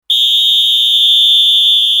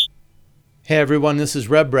Hey everyone, this is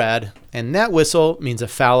Reb Brad, and that whistle means a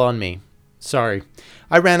foul on me. Sorry.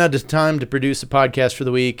 I ran out of time to produce a podcast for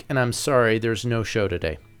the week, and I'm sorry there's no show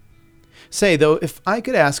today. Say, though, if I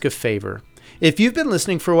could ask a favor, if you've been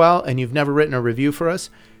listening for a while and you've never written a review for us,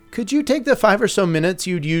 could you take the 5 or so minutes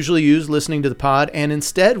you'd usually use listening to the pod and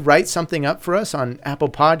instead write something up for us on Apple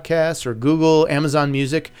Podcasts or Google, Amazon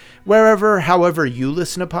Music, however you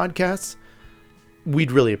listen to podcasts?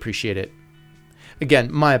 We'd really appreciate it.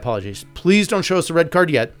 Again, my apologies. Please don't show us a red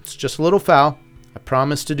card yet. It's just a little foul. I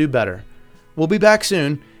promise to do better. We'll be back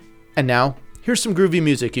soon. And now, here's some groovy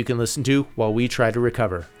music you can listen to while we try to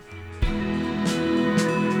recover.